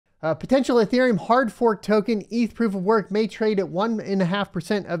Potential Ethereum hard fork token ETH proof of work may trade at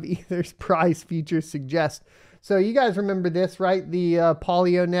 1.5% of Ether's price, futures suggest. So you guys remember this, right? The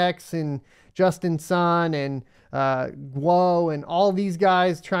Polyonex and Justin Sun and Guo and all these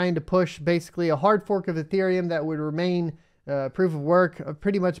guys trying to push basically a hard fork of Ethereum that would remain proof of work. I've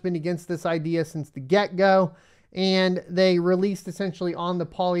pretty much been against this idea since the get-go. And they released essentially on the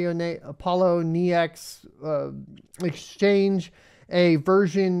Polyonex exchange a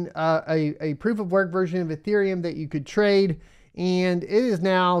version, a proof of work version of Ethereum that you could trade. And it is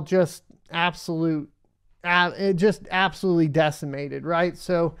now just absolutely decimated, right?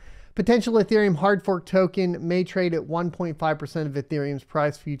 So potential Ethereum hard fork token may trade at 1.5% of Ethereum's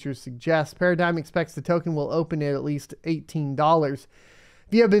price, futures suggest. Paradigm expects the token will open at least $18.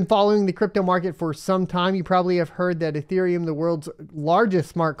 If you have been following the crypto market for some time, you probably have heard that Ethereum, the world's largest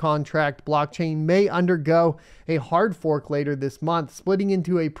smart contract blockchain, may undergo a hard fork later this month, splitting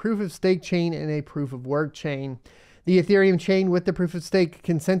into a proof of stake chain and a proof of work chain. The Ethereum chain with the proof of stake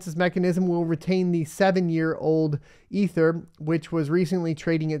consensus mechanism will retain the 7-year-old Ether, which was recently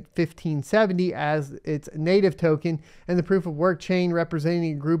trading at 1570 as its native token, and the proof of work chain,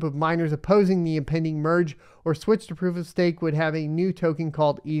 representing a group of miners opposing the impending merge or switch to proof of stake, would have a new token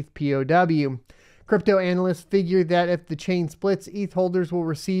called ETHPOW. Crypto analysts figure that if the chain splits, ETH holders will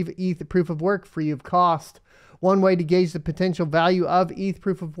receive ETH proof of work free of cost. One way to gauge the potential value of ETH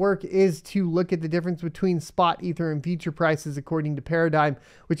proof of work is to look at the difference between spot Ether and future prices, according to Paradigm,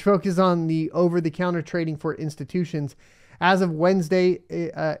 which focuses on the over-the-counter trading for institutions. As of Wednesday,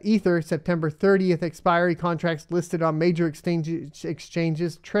 Ether, September 30th, expiry contracts listed on major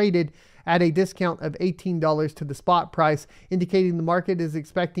exchanges traded at a discount of $18 to the spot price, indicating the market is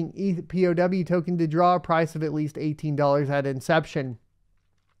expecting ETHPOW token to draw a price of at least $18 at inception.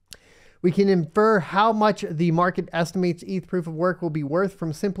 We can infer how much the market estimates ETH proof of work will be worth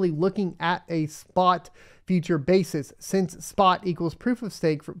from simply looking at a spot future basis, since spot equals proof of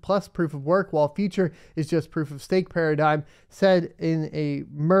stake plus proof of work, while future is just proof of stake. Paradigm said in a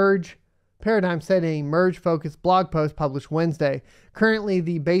merge focused blog post published Wednesday. Currently,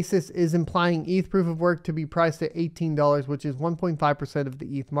 the basis is implying ETH proof of work to be priced at $18, which is 1.5% of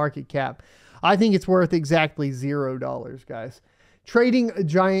the ETH market cap. I think it's worth exactly $0, guys. Trading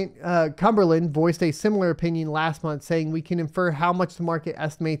giant Cumberland voiced a similar opinion last month, saying we can infer how much the market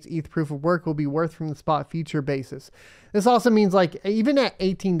estimates ETH proof of work will be worth from the spot future basis. This also means, like, even at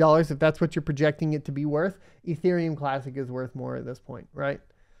 $18, if that's what you're projecting it to be worth, Ethereum Classic is worth more at this point, right?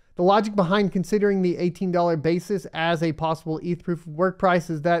 The logic behind considering the $18 basis as a possible ETH proof of work price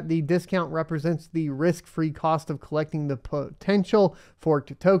is that the discount represents the risk-free cost of collecting the potential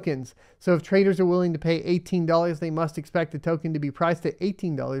forked tokens. So if traders are willing to pay $18, they must expect the token to be priced at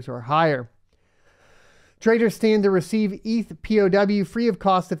 $18 or higher. Traders stand to receive ETHPOW free of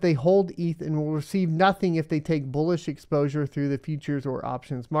cost if they hold ETH, and will receive nothing if they take bullish exposure through the futures or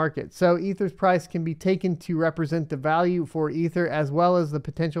options market. So Ether's price can be taken to represent the value for Ether as well as the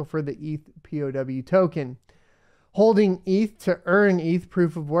potential for the ETHPOW token. Holding ETH to earn ETH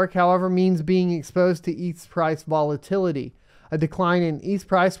proof of work, however, means being exposed to ETH's price volatility. A decline in ETH's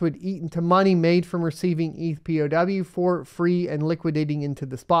price would eat into money made from receiving ETHPOW for free and liquidating into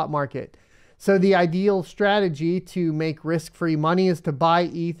the spot market. So the ideal strategy to make risk-free money is to buy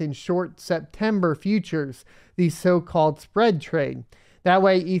ETH in short September futures, the so-called spread trade. That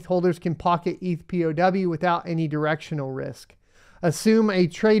way, ETH holders can pocket ETHPOW without any directional risk. Assume a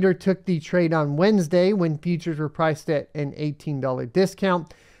trader took the trade on Wednesday when futures were priced at an $18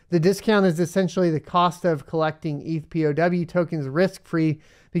 discount. The discount is essentially the cost of collecting ETHPOW tokens risk-free,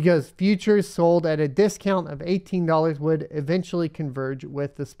 because futures sold at a discount of $18 would eventually converge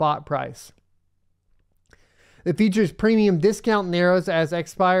with the spot price. The futures premium discount narrows as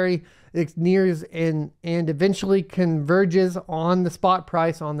expiry nears and eventually converges on the spot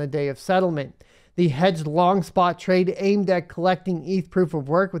price on the day of settlement. The hedged long spot trade aimed at collecting ETH proof of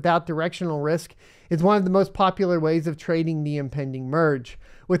work without directional risk is one of the most popular ways of trading the impending merge.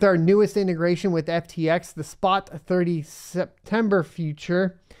 With our newest integration with FTX, the spot 30 September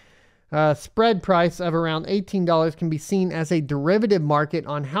future spread price of around $18 can be seen as a derivative market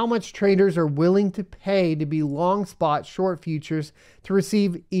on how much traders are willing to pay to be long spot short futures to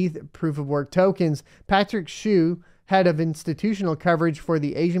receive ETH proof of work tokens. Patrick Shu, head of institutional coverage for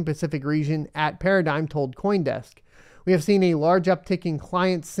the Asian Pacific region at Paradigm, told CoinDesk. We have seen a large uptick in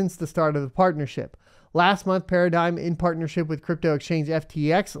clients since the start of the partnership. Last month, Paradigm, in partnership with crypto exchange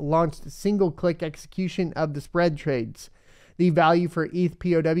FTX, launched single-click execution of the spread trades. The value for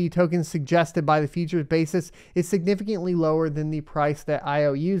ETHPOW tokens suggested by the futures basis is significantly lower than the price that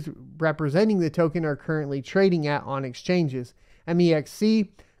IOUs representing the token are currently trading at on exchanges. MEXC,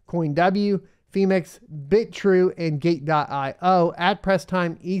 CoinW, Phoenix, BitTrue, and Gate.io. At press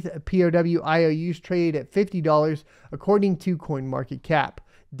time, ETHPOW IOUs traded at $50 according to CoinMarketCap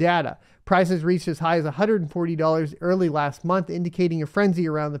data. Prices reached as high as $140 early last month, indicating a frenzy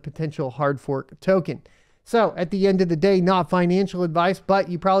around the potential hard fork token. So at the end of the day, not financial advice, but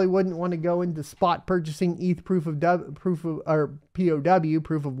you probably wouldn't want to go into spot purchasing ETH proof of POW, proof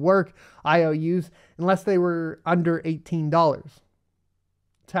of work IOUs, unless they were under $18.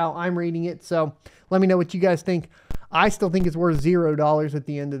 That's how I'm reading it. So let me know what you guys think. I still think it's worth $0 at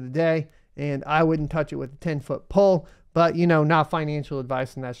the end of the day, and I wouldn't touch it with a 10-foot pole, but you know, not financial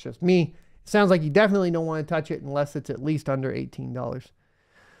advice, and that's just me. It sounds like you definitely don't want to touch it unless it's at least under $18.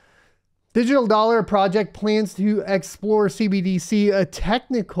 Digital Dollar Project plans to explore CBDC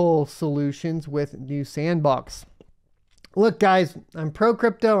technical solutions with new Sandbox. Look, guys, I'm pro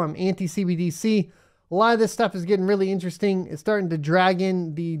crypto. I'm anti CBDC. A lot of this stuff is getting really interesting. It's starting to drag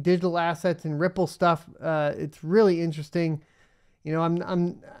in the digital assets and Ripple stuff. It's really interesting. You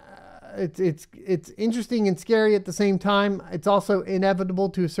know, it's interesting and scary at the same time. It's also inevitable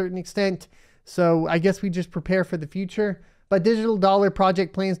to a certain extent. So I guess we just prepare for the future. But Digital Dollar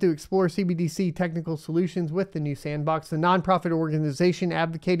Project plans to explore CBDC technical solutions with the new Sandbox. The nonprofit organization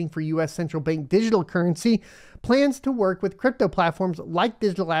advocating for U.S. central bank digital currency plans to work with crypto platforms like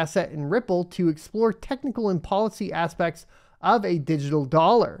Digital Asset and Ripple to explore technical and policy aspects of a digital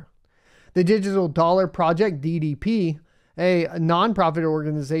dollar. The Digital Dollar Project, DDP, a nonprofit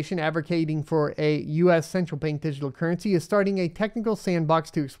organization advocating for a U.S. central bank digital currency, is starting a technical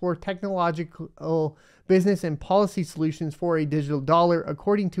sandbox to explore technological, business, and policy solutions for a digital dollar,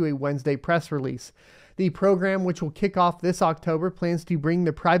 according to a Wednesday press release. The program, which will kick off this October, plans to bring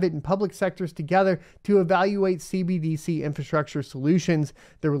the private and public sectors together to evaluate CBDC infrastructure solutions,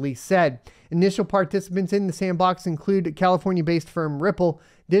 the release said. Initial participants in the sandbox include California-based firm Ripple,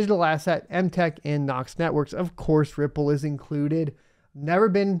 Digital Asset, MTech, and Nox Networks. Of course, Ripple is included. Never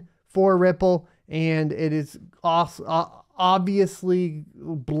been for Ripple, and it is obviously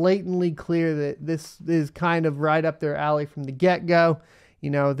blatantly clear that this is kind of right up their alley from the get-go. You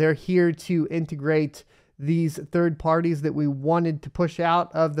know, they're here to integrate these third parties that we wanted to push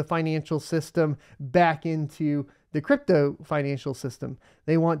out of the financial system back into the crypto financial system.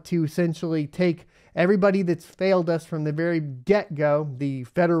 They want to essentially take everybody that's failed us from the very get-go, the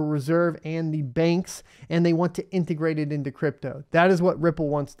Federal Reserve and the banks, and they want to integrate it into crypto. That is what Ripple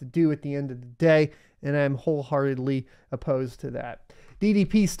wants to do at the end of the day, and I'm wholeheartedly opposed to that.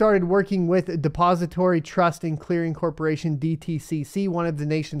 DDP started working with Depository Trust and Clearing Corporation, DTCC, one of the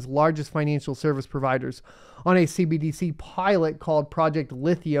nation's largest financial service providers, on a CBDC pilot called Project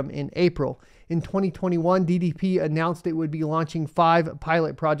Lithium in April. In 2021, DDP announced it would be launching 5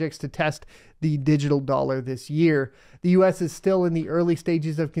 pilot projects to test the digital dollar this year. The U.S. is still in the early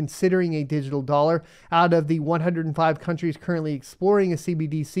stages of considering a digital dollar. Out of the 105 countries currently exploring a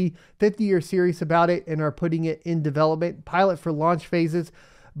CBDC, 50 are serious about it and are putting it in development, pilot for launch phases,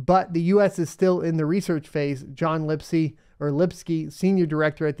 but the U.S. is still in the research phase. John Lipsky, senior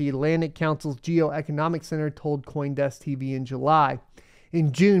director at the Atlantic Council's Geoeconomic Center, told CoinDesk TV in July.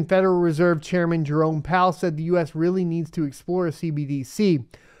 In June, Federal Reserve Chairman Jerome Powell said the U.S. really needs to explore a CBDC.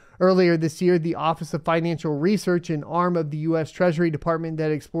 Earlier this year, the Office of Financial Research, an arm of the U.S. Treasury Department that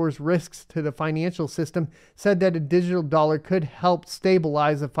explores risks to the financial system, said that a digital dollar could help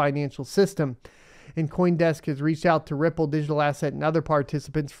stabilize the financial system. And CoinDesk has reached out to Ripple, Digital Asset, and other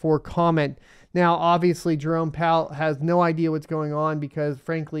participants for comment. Now, obviously, Jerome Powell has no idea what's going on because,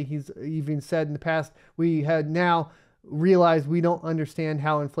 frankly, he's even said in the past, we had now realized we don't understand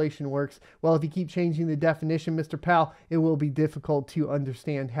how inflation works. Well, if you keep changing the definition, Mr. Powell, it will be difficult to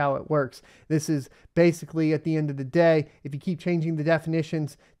understand how it works. This is basically, at the end of the day, if you keep changing the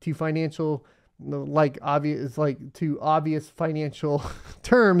definitions to financial, to obvious financial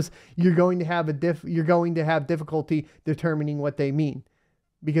terms, you're going to have difficulty determining what they mean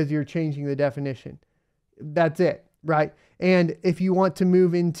because you're changing the definition. That's it, right? And if you want to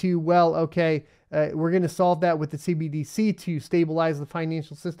move into, well, okay, we're going to solve that with the CBDC to stabilize the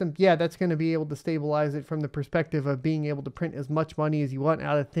financial system. Yeah, that's going to be able to stabilize it from the perspective of being able to print as much money as you want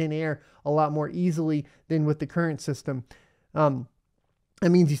out of thin air a lot more easily than with the current system. That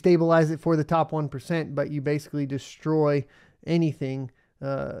means you stabilize it for the top 1%, but you basically destroy anything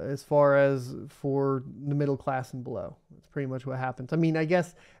as far as for the middle class and below. That's pretty much what happens. I mean, I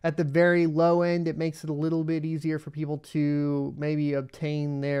guess at the very low end, it makes it a little bit easier for people to maybe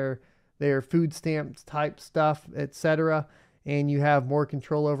obtain their food stamps type stuff, etc. And you have more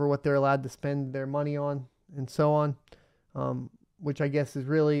control over what they're allowed to spend their money on and so on, which I guess is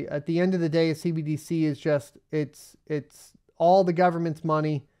really, at the end of the day, a CBDC is just, it's all the government's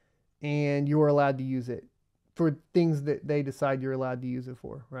money and you're allowed to use it for things that they decide you're allowed to use it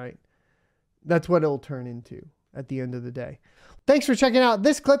for, right? That's what it'll turn into at the end of the day. Thanks for checking out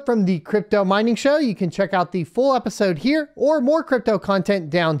this clip from the Crypto Mining Show. You can check out the full episode here or more crypto content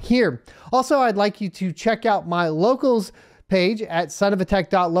down here. Also, I'd like you to check out my locals page at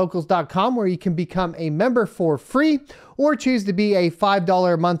sonofatech.locals.com, where you can become a member for free or choose to be a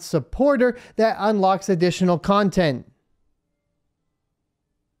 $5 a month supporter that unlocks additional content.